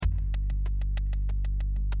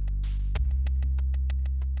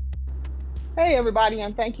Hey, everybody,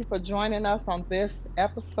 and thank you for joining us on this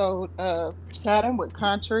episode of Chatting with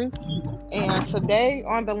Country. And today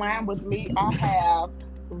on the line with me, I have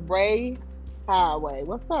Ray Highway.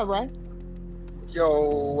 What's up, Ray?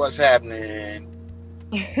 Yo, what's happening?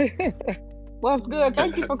 What's good?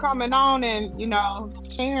 Thank you for coming on and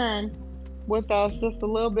sharing with us just a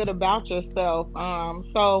little bit about yourself.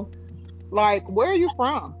 Where are you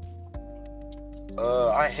from?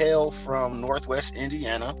 I hail from Northwest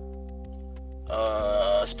Indiana,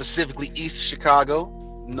 specifically East Chicago.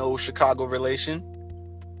 No Chicago relation.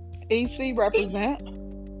 EC represent.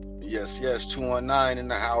 Yes, yes, 219 in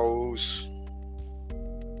the house.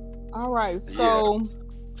 All right, Yeah. so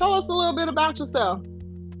tell us a little bit about yourself.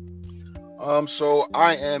 So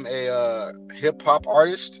I am a hip hop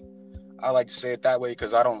artist. I like to say it that way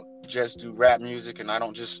because I don't just do rap music and I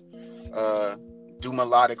don't just uh, do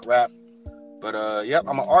melodic rap. But yep,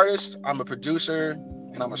 I'm an artist. I'm a producer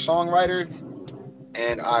and I'm a songwriter.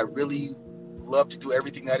 And I really love to do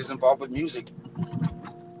everything that is involved with music.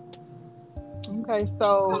 Okay,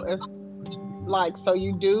 so it's so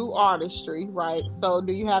you do artistry, right? So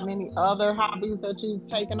do you have any other hobbies that you've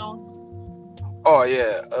taken on? Oh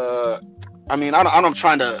yeah. I mean, I'm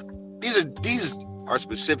trying to. These are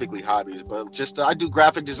specifically hobbies, but just I do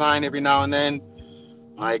graphic design every now and then.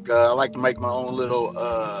 I like to make my own little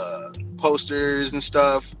posters and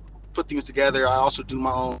stuff, put things together. I also do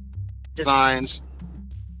my own designs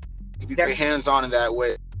to be very hands on in that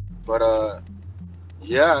way. But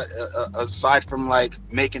yeah, aside from like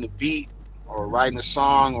making a beat or writing a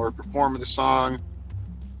song or performing the song,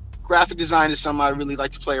 graphic design is something I really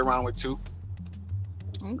like to play around with too.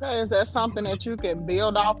 Okay, is that something that you can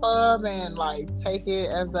build off of and like take it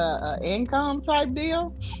as a income type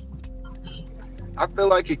deal? I feel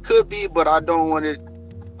like it could be, but I don't want it.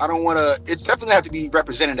 I don't want to. It's definitely have to be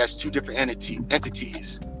represented as two different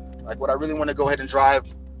entities. Like what I really want to go ahead and drive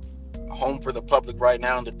home for the public right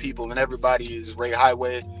now and the people and everybody is Ray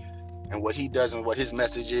Hiiway and what he does and what his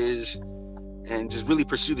message is, and just really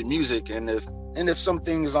pursue the music. And if some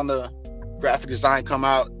things on the graphic design come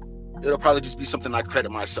out, it'll probably just be something I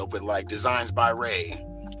credit myself with, like designs by Ray.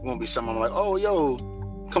 It won't be something I'm like, oh yo,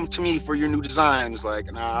 come to me for your new designs.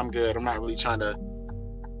 Like, nah, I'm good. I'm not really trying to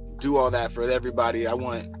do all that for everybody. I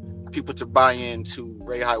want people to buy into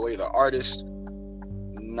Ray Highway, the artist,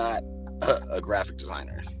 not a graphic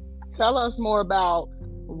designer. Tell us more about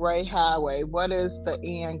Ray Highway. What is the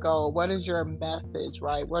end goal? What is your message,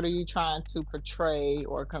 right? What are you trying to portray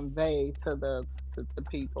or convey to the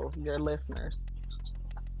people, your listeners?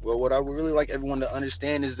 Well, what I would really like everyone to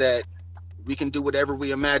understand is that we can do whatever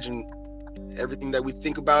we imagine. Everything that we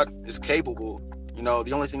think about is capable. You know,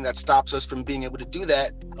 the only thing that stops us from being able to do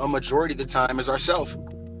that a majority of the time is ourselves.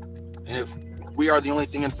 And if we are the only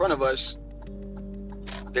thing in front of us,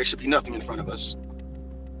 there should be nothing in front of us.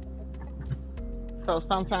 So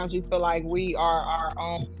sometimes you feel like we are our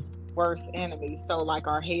own worst enemy. So like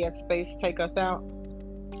our headspace take us out.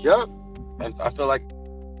 Yep. And I feel like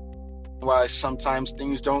why sometimes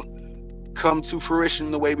things don't come to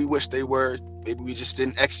fruition the way we wish they were. Maybe we just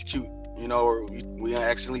didn't execute, or we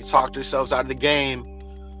accidentally talked ourselves out of the game.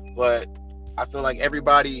 But I feel like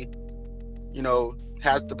everybody,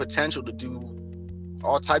 has the potential to do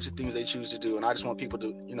all types of things they choose to do. And I just want people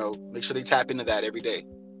to, make sure they tap into that every day.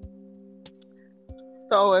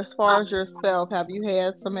 So as far as yourself, have you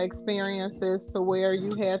had some experiences to where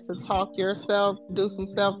you had to talk yourself, do some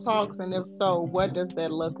self talks, and if so, what does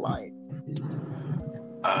that look like?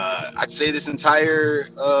 I'd say this entire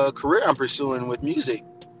career I'm pursuing with music,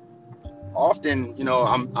 often,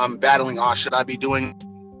 I'm battling, oh, should I be doing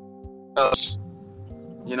else?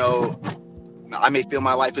 You know, I may feel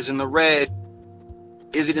my life is in the red.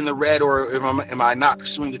 Is it in the red, or am I not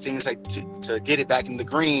pursuing the things like to get it back in the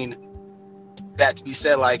green? That to be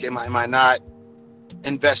said, like, am I not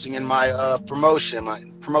investing in my promotion? My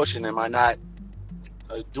promotion? Am I not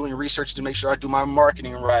doing research to make sure I do my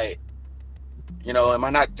marketing right? Am I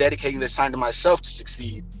not dedicating this time to myself to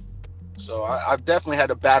succeed? So I've definitely had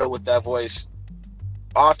a battle with that voice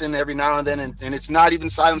often, every now and then, and it's not even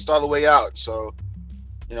silenced all the way out. So,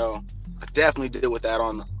 I definitely deal with that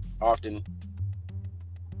on often.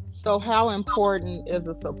 So how important is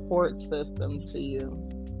a support system to you?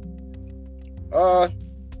 Uh,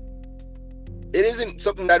 it isn't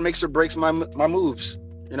something that makes or breaks my moves.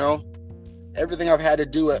 You know, Everything I've had to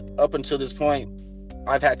do up until this point,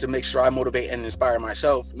 I've had to make sure I motivate and inspire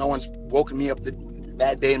myself. No one's woken me up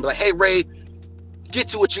that day and be like, "Hey Ray, get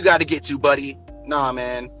to what you got to get to, buddy." Nah,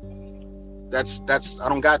 man, that's I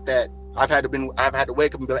don't got that. I've had to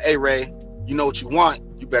wake up and be like, "Hey Ray, you know what you want?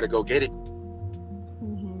 You better go get it."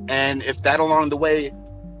 Mm-hmm. And if that along the way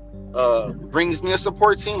brings me a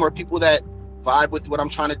support team or people that vibe with what I'm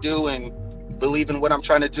trying to do and believe in what I'm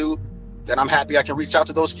trying to do, then I'm happy I can reach out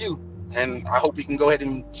to those few. And I hope we can go ahead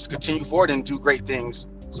and just continue forward and do great things.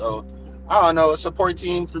 So I don't know, a support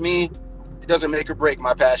team for me, it doesn't make or break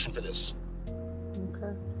my passion for this.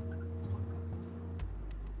 Okay.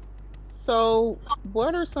 So,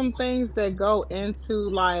 what are some things that go into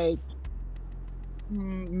like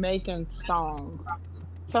making songs?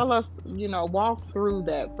 Tell us, walk through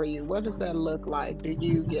that for you. What does that look like? Do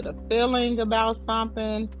you get a feeling about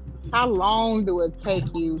something? How long do it take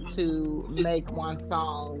you to make one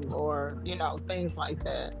song or, things like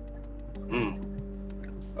that? Mm.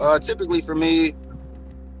 Typically for me,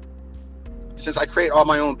 since I create all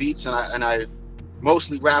my own beats and I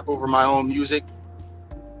mostly rap over my own music,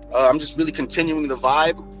 I'm just really continuing the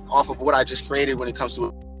vibe off of what I just created when it comes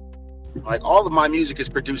to like all of my music is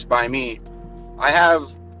produced by me. I have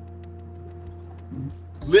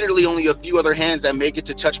literally only a few other hands that make it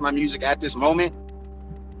to touch my music at this moment,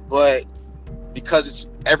 but because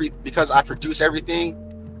I produce everything,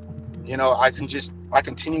 I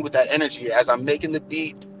continue with that energy as I'm making the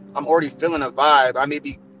beat. I'm already feeling a vibe. I may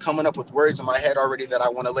be coming up with words in my head already that I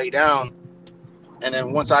want to lay down, and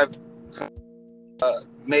then once I've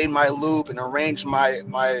made my loop and arranged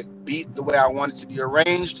my beat the way I want it to be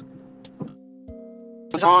arranged,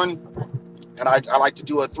 it's on. And I like to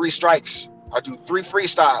do a 3 strikes. I do 3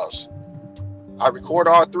 freestyles. I record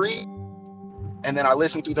all 3, and then I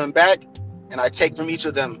listen through them back, and I take from each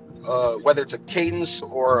of them, whether it's a cadence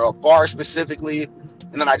or a bar specifically,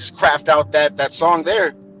 and then I just craft out that song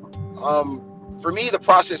there. For me, the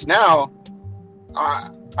process now,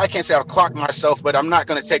 I can't say I've clocked myself, but I'm not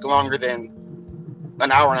going to take longer than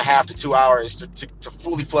an hour and a half to 2 hours to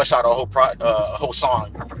fully flesh out a whole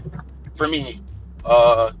song for me.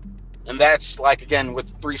 And that's like, again, with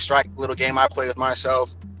the 3 strike little game I play with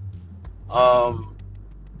myself.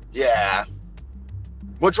 Yeah,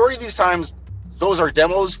 majority of these times, those are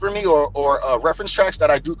demos for me or reference tracks that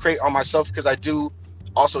I do create on myself, because I do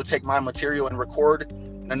also take my material and record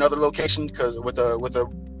in another location because with a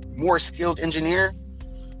more skilled engineer,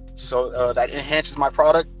 so that enhances my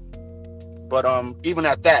product. But even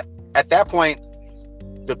at that point,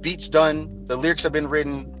 the beat's done, the lyrics have been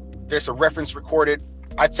written, there's a reference recorded.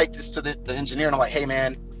 I take this to the engineer and I'm like, hey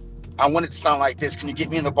man, I want it to sound like this. Can you get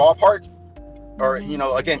me in the ballpark? Or,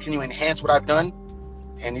 again, can you enhance what I've done?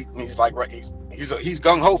 And he's like, right, he's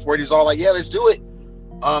gung-ho for it. He's all like, yeah, let's do it.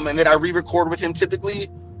 And then I re-record with him typically,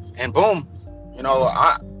 and boom,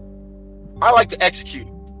 I like to execute.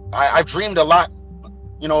 I've dreamed a lot,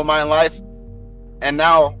 in my life, and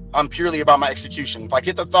now I'm purely about my execution. If I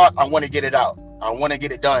get the thought, I want to get it out. I want to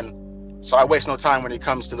get it done. So I waste no time when it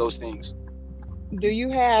comes to those things. Do you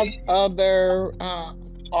have other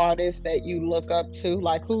artists that you look up to?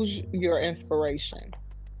 Like, who's your inspiration?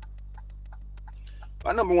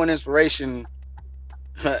 My number one inspiration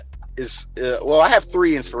is I have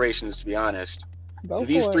 3 inspirations, to be honest. Go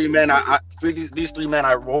These for it. 3 men, these 3 men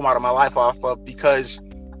I roll out of my life off of because,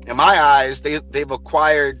 in my eyes, they've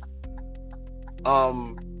acquired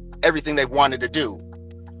everything they've wanted to do.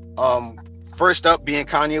 First up being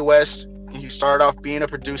Kanye West. He started off being a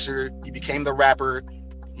producer. He became the rapper.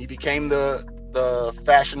 He became the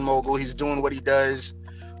fashion mogul. He's doing what he does.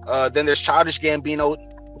 Then there's Childish Gambino,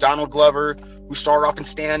 Donald Glover, who started off in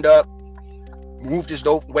stand-up, moved his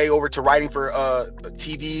way over to writing for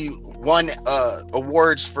TV, won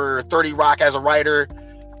awards for 30 Rock as a writer,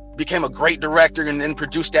 became a great director, and then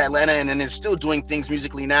produced Atlanta, and then is still doing things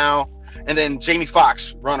musically now. And then Jamie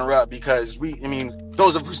Foxx, runner-up, because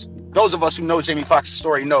those of us who know Jamie Foxx's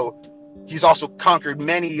story know he's also conquered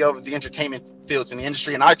many of the entertainment fields in the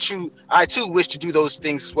industry, and I too wish to do those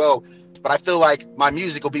things as well. But I feel like my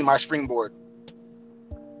music will be my springboard.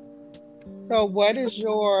 So, who's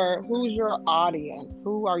your audience?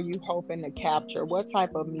 Who are you hoping to capture? What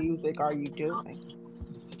type of music are you doing?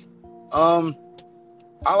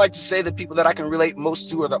 I like to say the people that I can relate most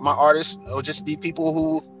to are my artists. It'll just be people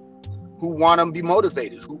who want to be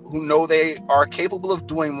motivated, who know they are capable of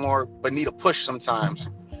doing more, but need a push sometimes.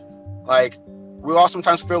 Like, we all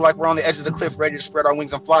sometimes feel like we're on the edge of the cliff ready to spread our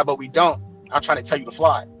wings and fly, but we don't. I'm trying to tell you to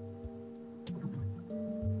fly.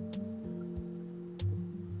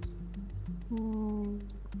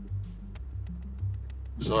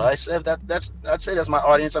 So I'd say that's my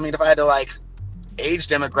audience. I mean, if I had to like age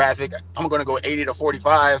demographic, I'm going to go 80 to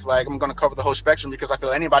 45. Like, I'm going to cover the whole spectrum because I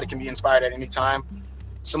feel anybody can be inspired at any time.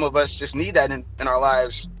 Some of us just need that in our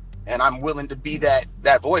lives, and I'm willing to be that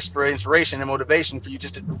voice for inspiration and motivation for you,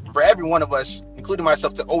 for every one of us, including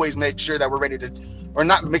myself, to always make sure that we're ready to, or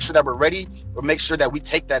not make sure that we're ready, but make sure that we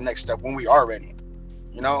take that next step when we are ready.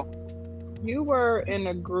 you know. You were in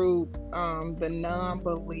a group, the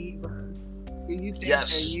non-believers. Do you think Yes.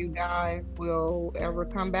 that you guys will ever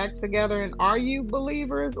come back together? And are you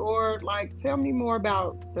believers, or like, tell me more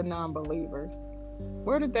about the non-believers?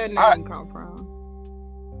 Where did that I name come from?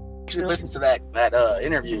 actually listened to that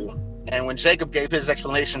interview, and when Jacob gave his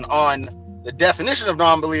explanation on the definition of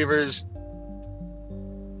non-believers,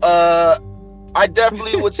 uh, I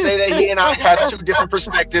definitely would say that he and I had two different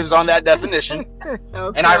perspectives on that definition,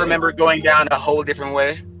 and I Okay. remember going down a whole different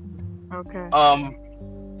way. Okay. Um,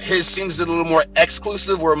 his seems a little more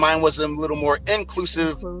exclusive, where mine was a little more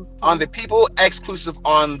inclusive on Inclusive. the people, exclusive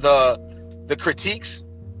on the critiques.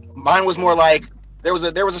 Mine was more like there was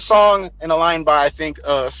a song and a line by I think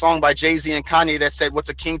a song by Jay-Z and Kanye that said, "What's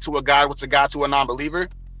a king to a god? What's a god to a non-believer?"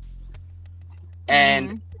 And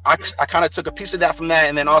Mm-hmm. I kind of took a piece of that from that,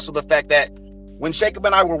 and then also the fact that when Jacob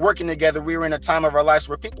and I were working together, we were in a time of our lives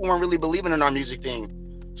where people weren't really believing in our music thing.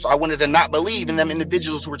 So I wanted to not believe in them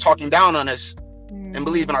individuals who were talking down on us and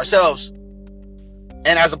believe in Mm-hmm. ourselves.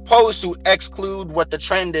 And as opposed to exclude what the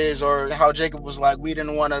trend is, or how Jacob was like, we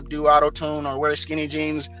didn't want to do auto tune or wear skinny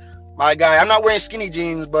jeans. My guy, I'm not wearing skinny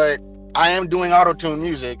jeans, but I am doing auto tune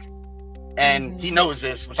music, and he Mm-hmm. knows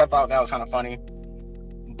this, which I thought that was kind of funny.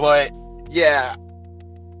 But yeah,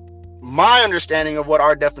 my understanding of what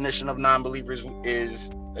our definition of non-believers is,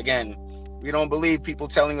 again, we don't believe people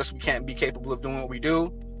telling us we can't be capable of doing what we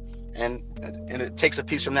do, and it takes a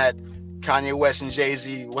piece from that Kanye West and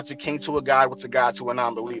Jay-Z. What's a king to a god? What's a god to a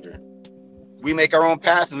non-believer? We make our own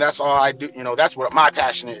path, and that's all I do. That's what my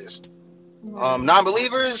passion is. Right.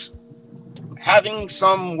 Non-believers having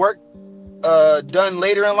some work done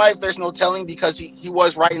later in life. There's no telling, because he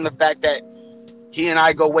was right in the fact that he and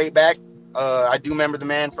I go way back. I do remember the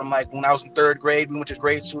man from like when I was in third grade. We went to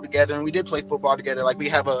grade school together, and we did play football together. Like we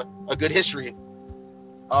have a good history.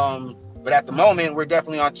 But at the moment, we're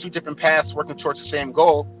definitely on two different paths, working towards the same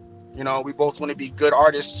goal. We both want to be good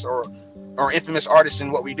artists, or infamous artists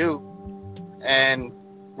in what we do, and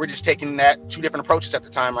we're just taking that two different approaches at the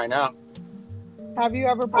time right now. Have you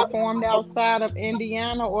ever performed outside of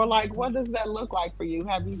Indiana, or like, what does that look like for you?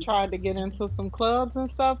 Have you tried to get into some clubs and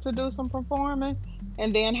stuff to do some performing?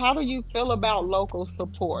 And then how do you feel about local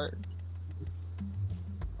support?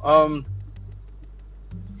 Um,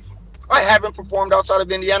 I haven't performed outside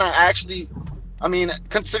of Indiana. I mean,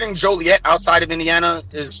 considering Joliet outside of Indiana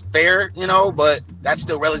is fair, but that's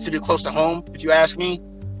still relatively close to home, if you ask me.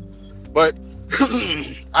 But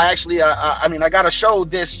I got a show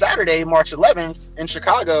this Saturday, March 11th, in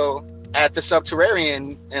Chicago at the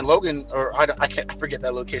Subterranean in Logan, or I forget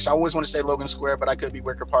that location. I always want to say Logan Square, but I could be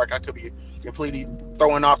Wicker Park. I could be completely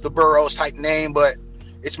throwing off the boroughs type name, but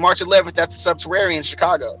it's March 11th at the Subterranean in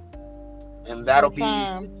Chicago, and that'll What be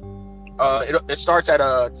time? it starts at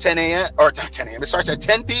 10 a.m. or 10 a.m. It starts at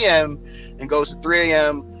 10 p.m. and goes to 3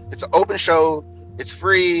 a.m. It's an open show. It's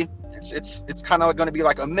free. It's kind of going to be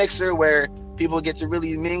like a mixer where people get to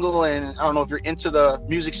really mingle. And I don't know if you're into the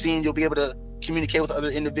music scene, you'll be able to communicate with other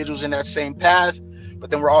individuals in that same path. But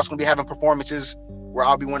then we're also going to be having performances where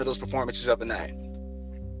I'll be one of those performances of the night.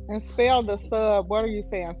 And spell the sub. What are you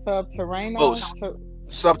saying? Oh, Subterrano? To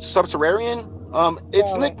Subterranean.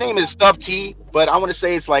 Its spell it. nickname is Sub T, but I want to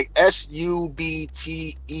say it's like Subterren.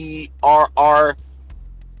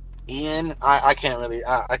 I can't really,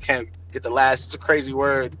 I can't get the last. It's a crazy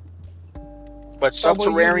word, but So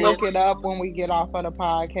will you Subterranean. look it up when we get off of the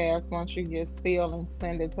podcast once you get still and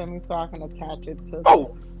send it to me so I can attach it to Oh,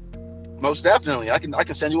 this? most definitely. I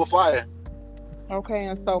can send you a flyer. Okay,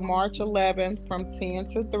 and so March 11th from 10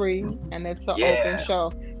 to 3, and it's an open Yeah.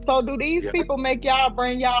 show. So do these Yeah. people make y'all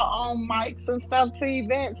bring y'all own mics and stuff to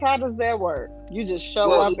events? How does that work? You just show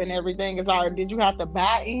Well, up and everything is already, did you have to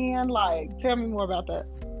buy in? Like, tell me more about that.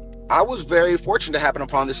 I was very fortunate to happen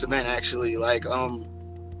upon this event actually. Like,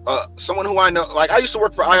 someone who I know, like I used to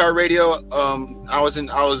work for iHeartRadio.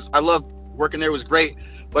 I loved working there. It was great.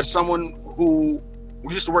 But someone who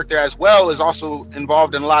used to work there as well is also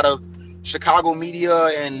involved in a lot of Chicago media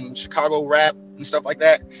and Chicago rap and stuff like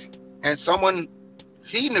that. And someone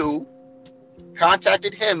he knew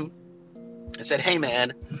contacted him and said, "Hey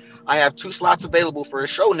man, I have 2 slots available for a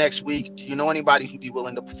show next week. Do you know anybody who'd be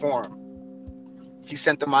willing to perform?" He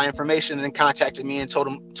sent them my information and then contacted me and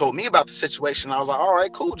told me about the situation. I was like, all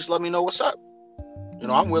right, cool. Just let me know what's up.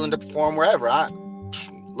 I'm willing to Mm-hmm. perform wherever.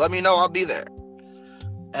 Let me know. I'll be there.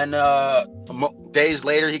 And days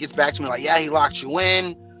later, he gets back to me like, yeah, he locked you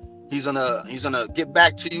in. He's gonna get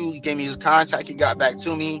back to you. He gave me his contact. He got back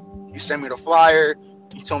to me. He sent me the flyer.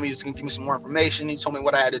 He told me he's gonna give me some more information. He told me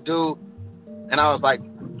what I had to do, and I was like,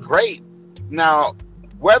 great. Now,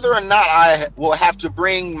 whether or not I will have to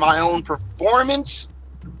bring my own performance,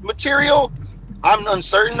 material, I'm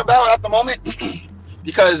uncertain about at the moment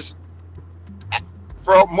because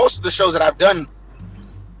for most of the shows that I've done,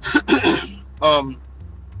 um,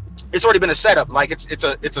 it's already been a setup. Like it's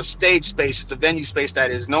a stage space, it's a venue space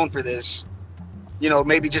that is known for this. You know,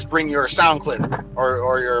 maybe just bring your sound clip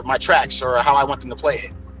or your my tracks or how I want them to play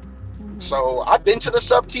it. Mm-hmm. So I've been to the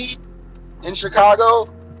Sub T in Chicago,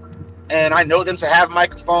 and I know them to have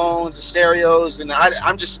microphones and stereos, and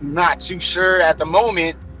I'm just not too sure at the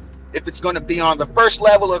moment if it's going to be on the first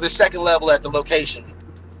level or the second level at the location.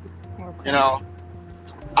 Okay. You know,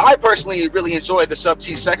 I personally really enjoyed the Sub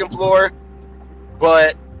T second floor,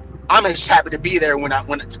 but I'm just happy to be there when I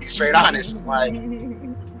want it, to be straight honest. Like,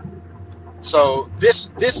 so this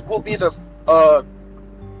will be the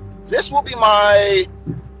this will be my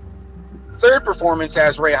third performance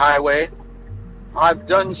as Ray Hiiway. I've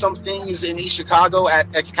done some things in East Chicago at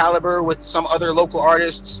Excalibur with some other local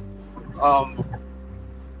artists,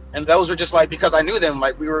 and those were just like because I knew them.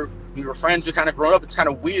 Like we were friends. We kind of grown up. It's kind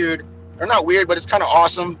of weird, or not weird, but it's kind of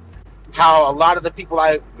awesome how a lot of the people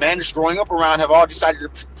I managed growing up around have all decided to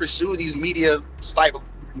pursue these media type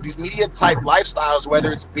lifestyles,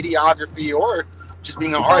 whether it's videography or just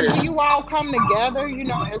being an So do artist. you all come together,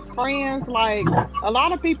 as friends? Like a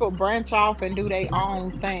lot of people branch off and do their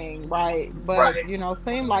own thing, right? But Right.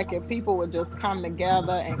 seem like if people would just come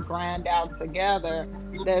together and grind out together,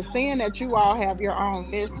 that seeing that you all have your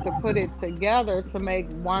own niche to put it together to make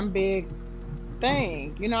one big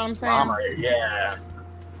thing. You know what I'm Drama, saying? yeah.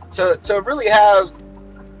 To really have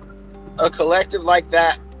a collective like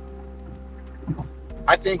that,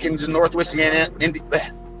 I think in the Northwest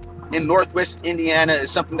Indiana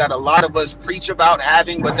is something that a lot of us preach about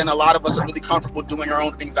having, but then a lot of us are really comfortable doing our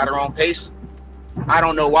own things at our own pace. I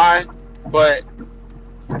don't know why, but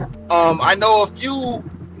I know a few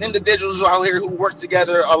individuals out here who work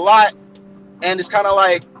together a lot, and it's kind of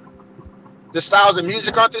like the styles of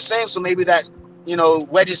music aren't the same, so maybe that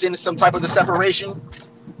wedges into some type of the separation.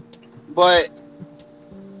 But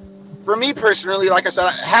for me personally, like I said,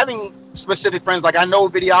 having specific friends, like I know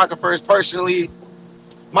videographers personally.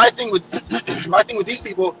 My thing with these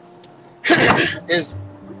people is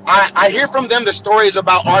I hear from them the stories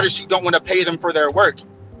about artists who don't want to pay them for their work,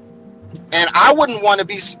 and I wouldn't want to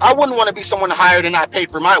be someone hired and not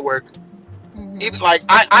paid for my work. Even like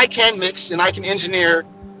I can mix and I can engineer,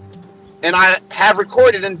 and I have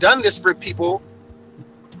recorded and done this for people,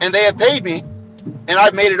 and they have paid me, and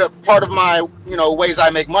I've made it a part of my ways I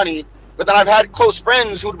make money. But then I've had close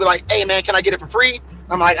friends who'd be like, "Hey man, can I get it for free?"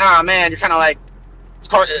 I'm like, "Ah man, you're kind of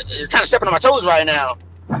stepping on my toes right now."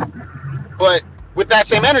 But with that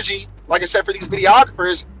same energy, like I said, for these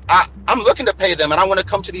videographers, I'm looking to pay them, and I want to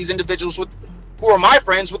come to these individuals who are my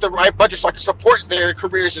friends with the right budget so I can support their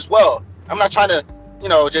careers as well. I'm not trying to,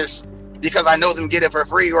 just because I know them get it for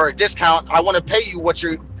free or a discount. I want to pay you what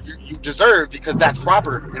you deserve because that's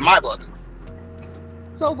proper in my book.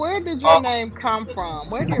 So where did your name come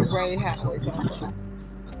from? Where did Ray Hiiway come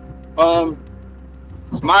from?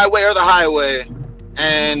 It's my way or the highway,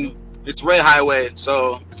 and it's Ray Hiiway,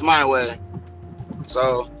 so it's my way.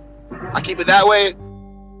 So I keep it that way.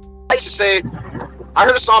 I used to say, I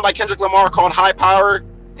heard a song by Kendrick Lamar called High Power,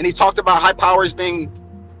 and he talked about high power as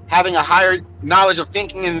having a higher knowledge of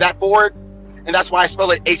thinking and that forward, and that's why I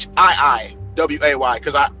spell it Hiiway,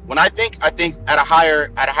 because when I think at a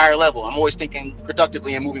higher level. I'm always thinking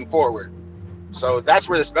productively and moving forward. So that's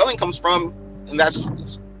where the spelling comes from, and that's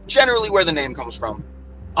generally where the name comes from.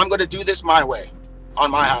 I'm going to do this my way,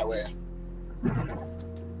 on my highway.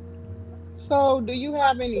 So, do you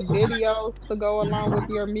have any videos to go along with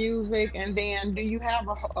your music? And then, do you have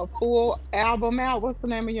a full album out? What's the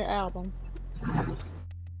name of your album?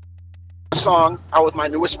 Song out with my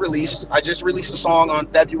newest release. I just released a song on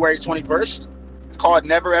February 21st. It's called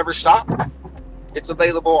Never Ever Stop. It's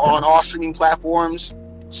available on all streaming platforms: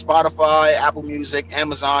 Spotify, Apple Music,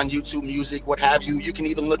 Amazon, YouTube Music, what have you. You can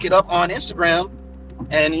even look it up on Instagram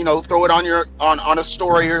and throw it on a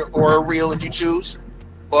story or a reel if you choose.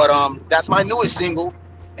 But that's my newest single,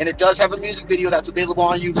 and it does have a music video that's available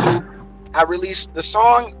on YouTube. I released the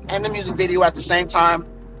song and the music video at the same time.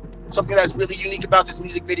 Something that's really unique about this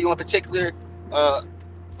music video in particular,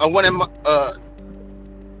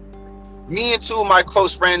 me and two of my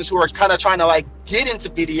close friends who are kind of trying to get into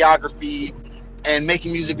videography and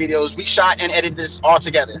making music videos, we shot and edited this all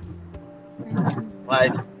together.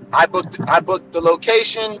 Like I booked the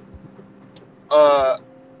location.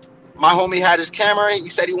 My homie had his camera. He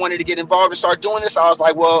said he wanted to get involved and start doing this. I was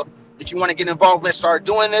like, well, if you want to get involved, let's start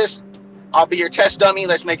doing this. I'll be your test dummy.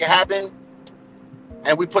 Let's make it happen.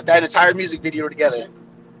 And we put that entire music video together.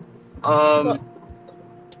 So,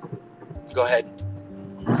 Go ahead.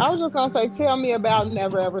 I was just gonna say, tell me about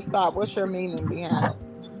Never Ever Stop. What's your meaning behind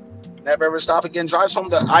it? Never ever stop again drives home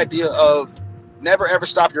the idea of never ever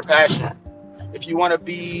stop your passion. If you want to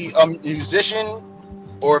be a musician,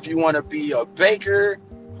 or if you want to be a baker,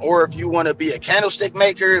 or if you want to be a candlestick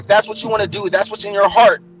maker, if that's what you want to do, that's what's in your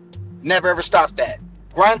heart, never ever stop that.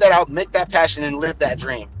 Grind that out, make that passion, and live that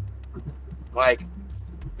dream. Like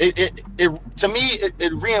it to me,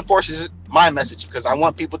 it reinforces my message because I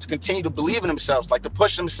want people to continue to believe in themselves, like to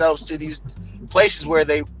push themselves to these places where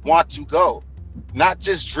they want to go, not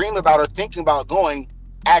just dream about or thinking about going.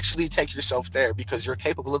 Actually take yourself there because you're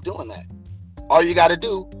capable of doing that. All you got to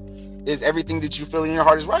do is everything that you feel in your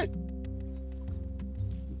heart is right.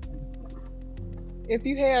 If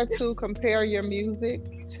you had to compare your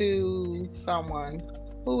music to someone,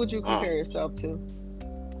 who would you Mm. compare yourself to?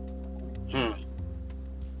 Hmm.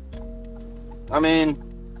 I mean,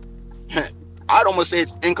 I'd almost say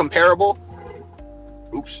it's incomparable.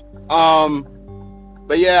 Oops.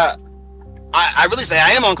 But yeah, I really say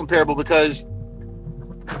I am uncomparable because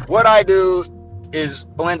what I do is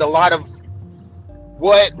blend a lot of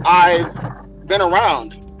what I've been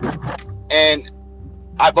around, and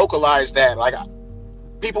I vocalize that. Like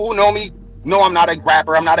people who know me know I'm not a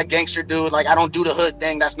rapper. I'm not a gangster dude. Like I don't do the hood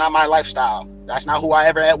thing. That's not my lifestyle. That's not who I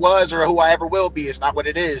ever was or who I ever will be. It's not what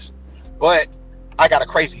it is. But I got a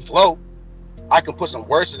crazy flow. I can put some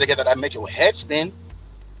words together that make your head spin.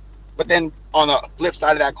 But then on the flip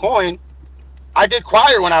side of that coin, I did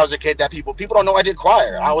choir when I was a kid. That people don't know I did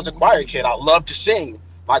choir. I was a Hmm. choir kid. I loved to sing.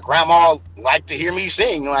 My grandma liked to hear me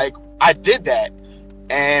sing. Like I did that,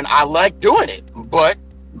 and I liked doing it. But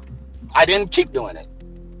I didn't keep doing it,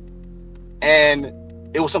 and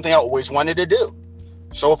it was something I always wanted to do.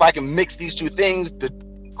 So if I can mix these two things, the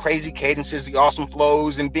crazy cadences, the awesome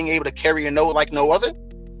flows, and being able to carry a note like no other,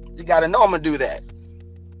 you got to know I'm gonna do that.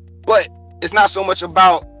 But it's not so much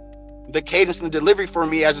about the cadence and the delivery for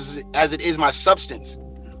me as it is my substance.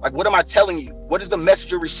 Like, what am I telling you? What is the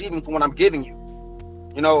message you're receiving from what I'm giving you?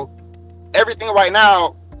 You know, everything right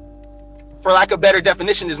now, for lack of better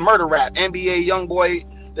definition, is murder rap. NBA, young boy,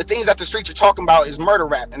 the things that the streets are talking about is murder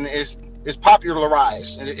rap, and is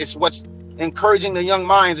popularized, and it's what's encouraging the young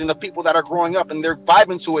minds and the people that are growing up, and they're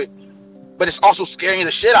vibing to it. But it's also scaring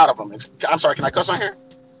the shit out of them. I'm sorry, can I cuss on here?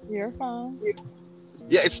 You're fine.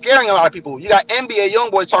 Yeah, it's scaring a lot of people. You got NBA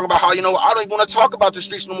YoungBoy talking about how, I don't even want to talk about the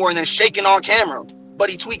streets no more, and then shaking on camera, but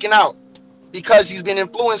he tweaking out because he's been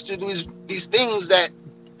influenced to do these things that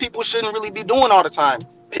people shouldn't really be doing all the time.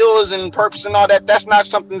 Pills and purpose and all that, that's not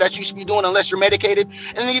something that you should be doing unless you're medicated.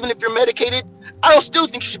 And even if you're medicated, I don't still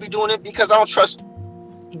think you should be doing it because I don't trust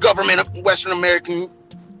government Western American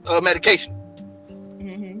medication.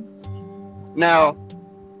 Hmm. Now,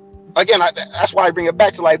 again, that's why I bring it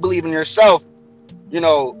back to like believe in yourself. You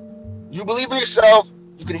believe in yourself,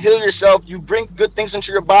 you can heal yourself, you bring good things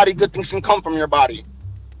into your body, good things can come from your body,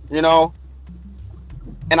 you know.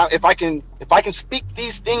 And if I can speak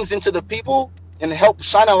these things into the people and help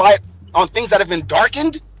shine a light on things that have been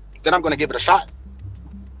darkened, then I'm going to give it a shot.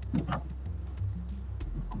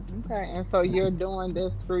 Okay, and so you're doing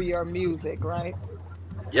this through your music, right?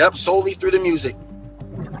 Yep, solely through the music.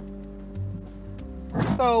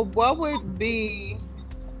 So, what would be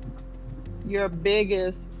your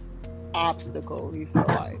biggest obstacle, you feel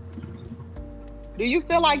like? Do you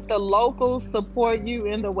feel like the locals support you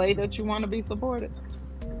in the way that you want to be supported?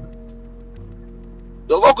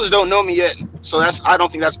 The locals don't know me yet, so I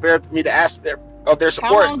don't think that's fair for me to ask their How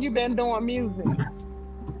support. long you been doing music?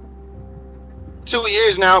 2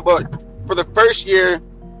 years now, but for the first year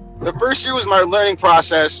was my learning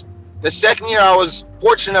process. The second year, I was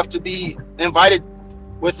fortunate enough to be invited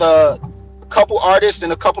with a couple artists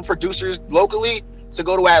and a couple producers locally to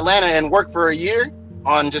go to Atlanta and work for a year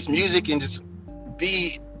on just music and just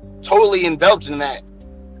be totally indulged in that.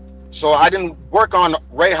 So I didn't work on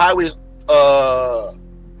Ray Hiiway's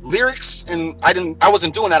lyrics, and I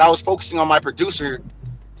wasn't doing that. I was focusing on my producer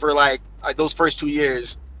for like those first 2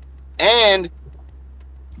 years, and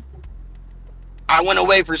I went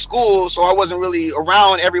away for school, so I wasn't really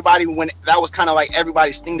around everybody when that was kind of like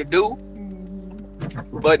everybody's thing to do.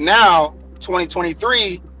 Hmm. But now,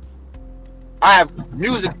 2023, I have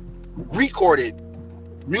music recorded,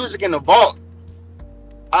 music in the vault.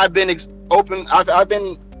 I've been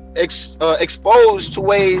exposed to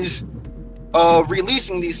ways of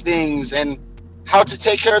releasing these things and how to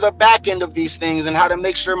take care of the back end of these things and how to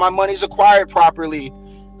make sure my money's acquired properly,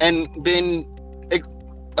 and been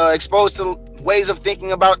exposed to ways of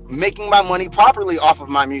thinking about making my money properly off of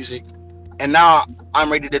my music. And now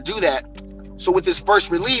I'm ready to do that. So with this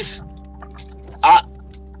first release,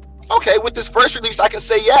 okay, with this first release, I can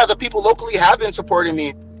say, yeah, the people locally have been supporting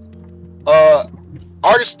me. Uh,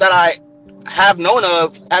 Artists that I have known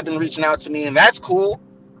of have been reaching out to me, and that's cool.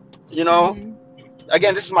 You know, Mm-hmm.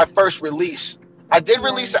 again, this is my first release. I did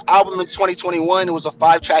release Right. an album in 2021. It was a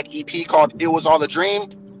 5-track EP called "It Was All a Dream."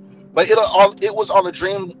 But it was all a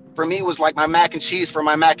dream for me was like my mac and cheese for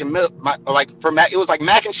my Mac and Mill, my like for Mac. It was like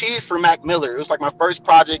mac and cheese for Mac Miller. It was like my first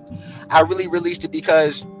project. I really released it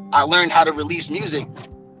because I learned how to release music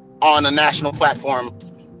on a national platform.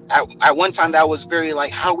 At one time, that was very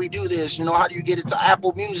like, how we do this? You know, how do you get it to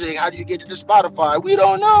Apple Music? How do you get it to Spotify? We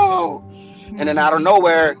don't know. And then out of Mm-hmm.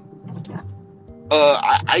 nowhere,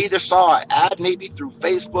 I either saw an ad maybe through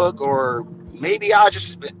Facebook, or maybe I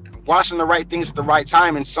just watching the right things at the right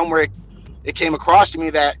time, and somewhere it came across to me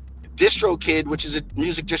that DistroKid, which is a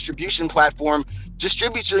music distribution platform,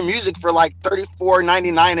 distributes your music for like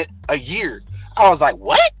 $34.99 a year. I was like,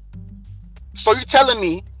 what? So you're telling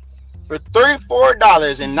me for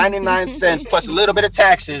 $34.99 plus a little bit of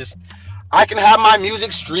taxes, I can have my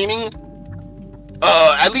music streaming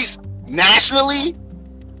at least nationally?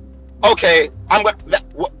 Okay,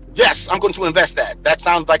 yes, I'm going to invest that. That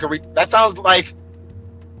sounds like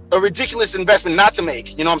a ridiculous investment not to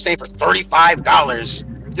make. You know what I'm saying? For $35,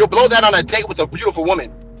 you'll blow that on a date with a beautiful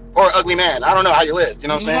woman or ugly man. I don't know how you live. You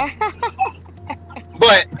know what I'm saying?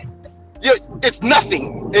 But it's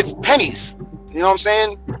nothing. It's pennies. You know what I'm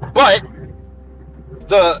saying? But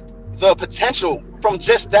the potential from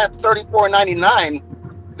just that $34.99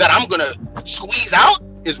 that I'm gonna squeeze out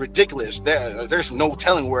is ridiculous. There's no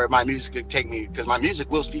telling where my music could take me, because my music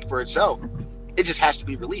will speak for itself. It just has to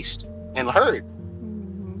be released and heard.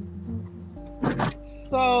 Mm-hmm.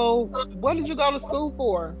 So, what did you go to school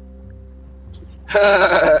for?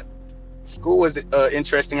 School was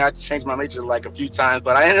interesting. I changed my major like a few times,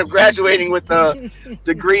 but I ended up graduating with a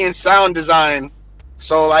degree in sound design.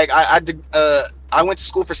 So like I went to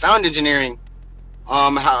school for sound engineering.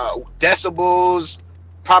 How decibels,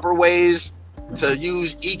 proper ways to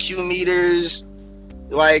use EQ meters,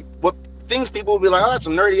 like what things people will be like, oh, that's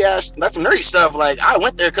some nerdy stuff. Like I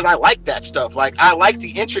went there because I like that stuff. Like I like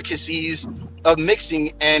the intricacies of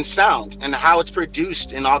mixing and sound and how it's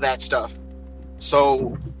produced and all that stuff.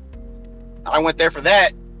 So I went there for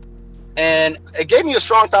that, and it gave me a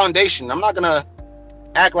strong foundation. I'm not gonna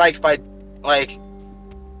act like if I like.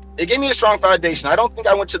 It gave me a strong foundation. I don't think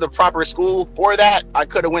I went to the proper school for that. I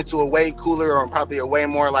could have went to a way cooler or probably a way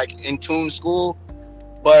more like in tune school,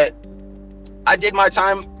 but I did my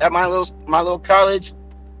time at my little college,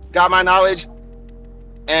 got my knowledge,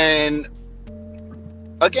 and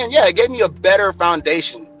again, yeah, it gave me a better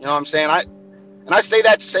foundation. You know what I'm saying? I say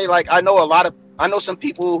that to say, like, I know some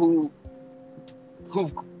people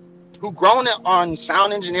who've grown on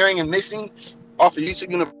sound engineering and mixing off of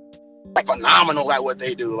YouTube University, like phenomenal at what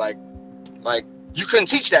they do. Like you couldn't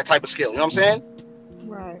teach that type of skill. You know what I'm saying?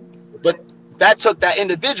 Right. But that took that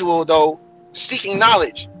individual though seeking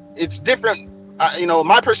knowledge. It's different. You know,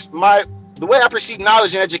 the way I perceive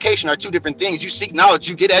knowledge and education are two different things. You seek knowledge,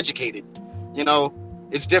 you get educated. You know,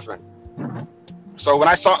 it's different. So when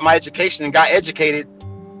I sought my education and got educated,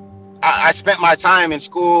 I spent my time in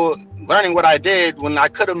school learning what I did when I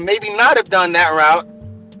could have maybe not have done that route.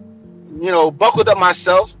 You know, buckled up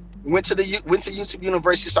myself, went to YouTube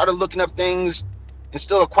University, started looking up things, and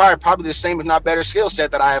still acquired probably the same if not better skill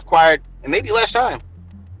set that I acquired in maybe less time.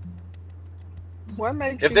 What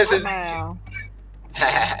makes If you this is smile?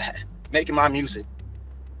 making my music,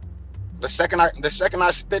 the second I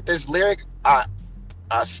spit this lyric, I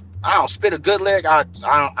don't spit a good lyric,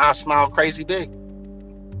 I smile crazy big.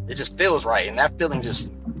 It just feels right, and that feeling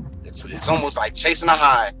just it's almost like chasing a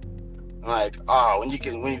high. Like, oh, when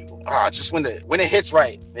it hits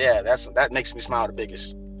right, yeah, that makes me smile the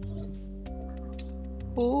biggest.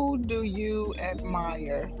 Who do you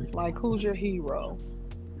admire? Like, who's your hero?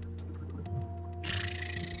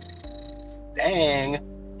 Dang.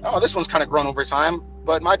 Oh, this one's kind of grown over time,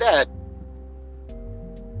 but my dad.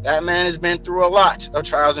 That man has been through a lot of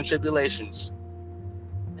trials and tribulations,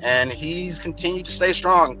 and he's continued to stay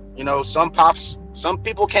strong. You know, some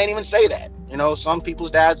people can't even say that. You know, some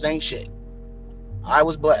people's dads ain't shit. I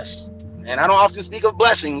was blessed, and I don't often speak of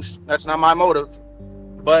blessings. That's not my motive,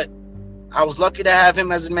 but I was lucky to have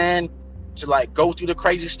him as a man to like go through the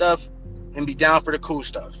crazy stuff and be down for the cool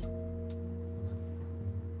stuff.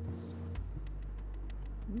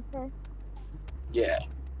 Okay. Yeah,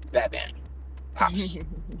 Batman, pops.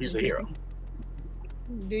 He's a hero.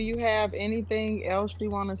 Do you have anything else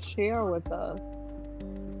you want to share with us?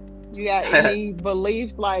 You got any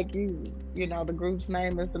beliefs, like you know, the group's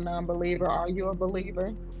name is the non-believer. Are you a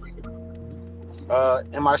believer?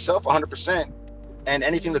 In myself, 100%. And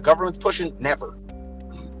anything the government's pushing, never.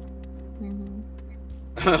 Mm-hmm.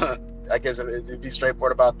 I guess it'd be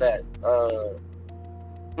straightforward about that.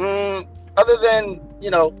 Other than,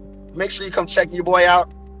 make sure you come check your boy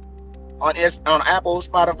out on Apple,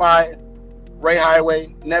 Spotify, Ray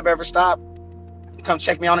Hiiway. Never ever stop. Come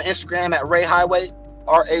check me on Instagram at Ray Hiiway,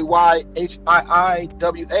 RayHiiway.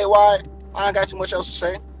 I ain't got too much else to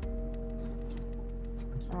say.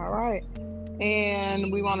 All right.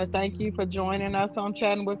 And we want to thank you for joining us on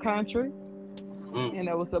Chatting with Country. And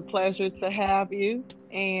it was a pleasure to have you.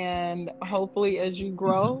 And hopefully, as you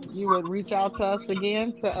grow, you would reach out to us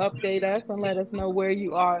again to update us and let us know where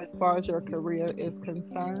you are as far as your career is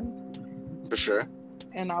concerned. For sure.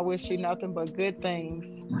 And I wish you nothing but good things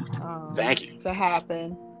Thank you. to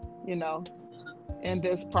happen, in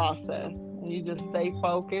this process. And you just stay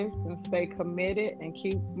focused and stay committed and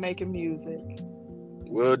keep making music.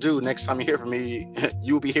 Will do. Next time you hear from me,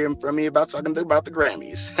 you'll be hearing from me about talking about the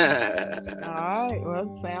Grammys. All right.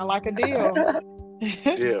 Well, sound like a deal.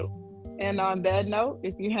 Deal. And on that note,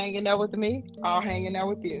 if you're hanging out with me, I'll hang in there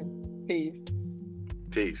with you. Peace.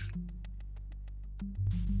 Peace.